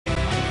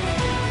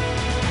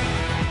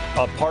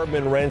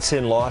Apartment rents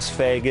in Las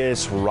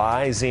Vegas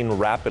rising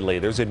rapidly.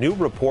 There's a new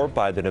report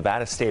by the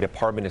Nevada State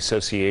Apartment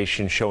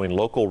Association showing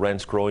local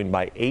rents growing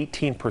by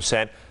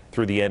 18%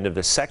 through the end of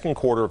the second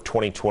quarter of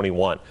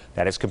 2021.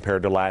 That is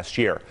compared to last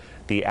year.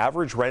 The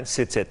average rent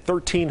sits at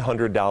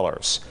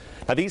 $1,300.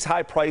 Now, these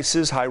high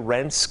prices, high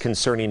rents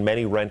concerning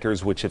many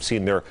renters which have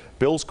seen their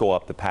bills go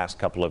up the past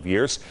couple of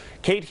years.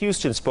 Kate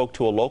Houston spoke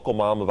to a local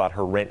mom about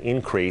her rent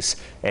increase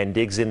and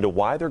digs into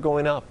why they're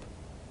going up.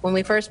 When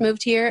we first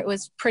moved here, it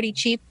was pretty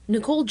cheap.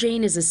 Nicole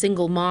Jane is a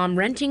single mom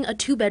renting a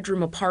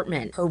two-bedroom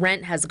apartment. Her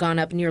rent has gone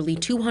up nearly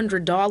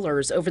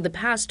 $200 over the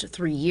past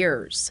 3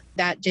 years.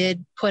 That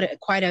did put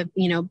quite a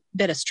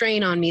bit of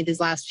strain on me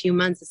these last few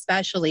months,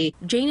 especially.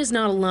 Jane is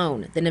not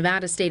alone. The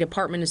Nevada State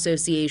Apartment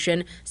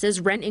Association says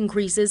rent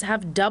increases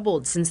have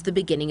doubled since the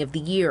beginning of the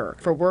year.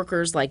 For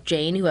workers like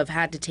Jane who have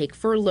had to take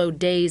furlough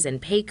days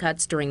and pay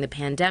cuts during the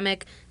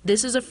pandemic,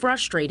 this is a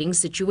frustrating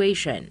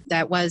situation.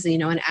 That was,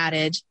 an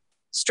added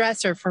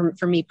stressor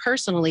for me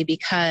personally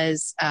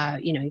because,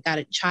 you got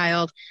a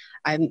child.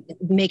 I'm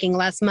making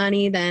less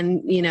money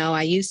than,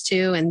 I used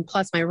to, and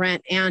plus my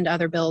rent and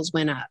other bills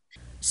went up.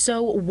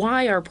 So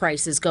why are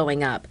prices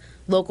going up?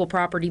 Local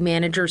property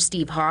manager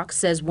Steve Hawks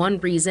says one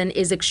reason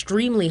is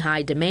extremely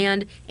high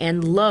demand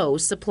and low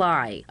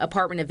supply.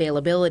 Apartment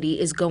availability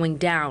is going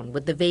down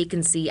with the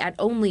vacancy at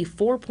only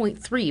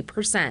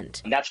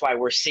 4.3%. That's why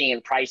we're seeing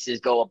prices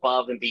go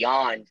above and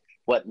beyond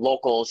what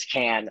locals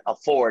can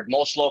afford.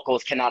 Most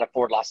locals cannot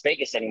afford Las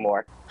Vegas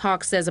anymore.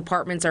 Hawks says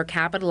apartments are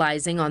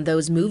capitalizing on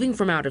those moving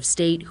from out of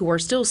state who are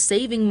still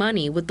saving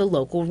money with the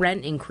local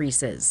rent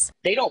increases.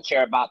 They don't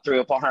care about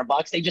 $300 or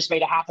 $400. They just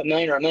made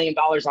 $500,000 or $1 million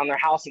on their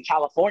house in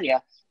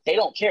California. They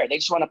don't care. They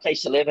just want a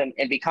place to live and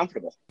be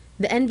comfortable.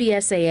 The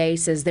NVSAA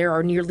says there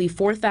are nearly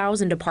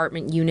 4,000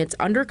 apartment units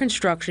under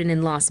construction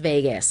in Las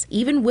Vegas.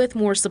 Even with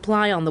more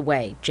supply on the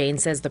way, Jane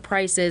says the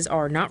prices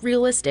are not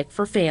realistic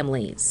for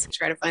families.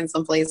 Try to find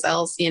someplace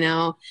else,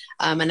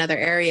 another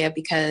area,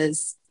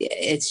 because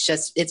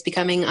it's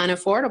becoming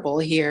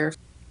unaffordable here.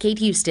 Kate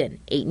Houston,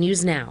 8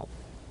 News Now.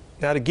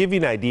 Now, to give you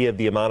an idea of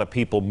the amount of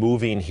people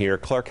moving here,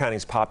 Clark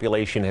County's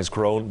population has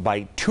grown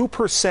by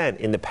 2%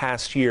 in the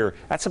past year.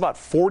 That's about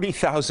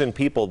 40,000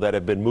 people that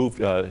have been moved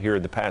here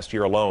in the past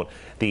year alone.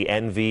 The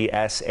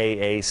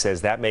NVSAA says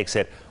that makes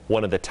it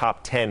one of the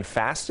top 10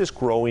 fastest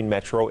growing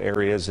metro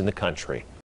areas in the country.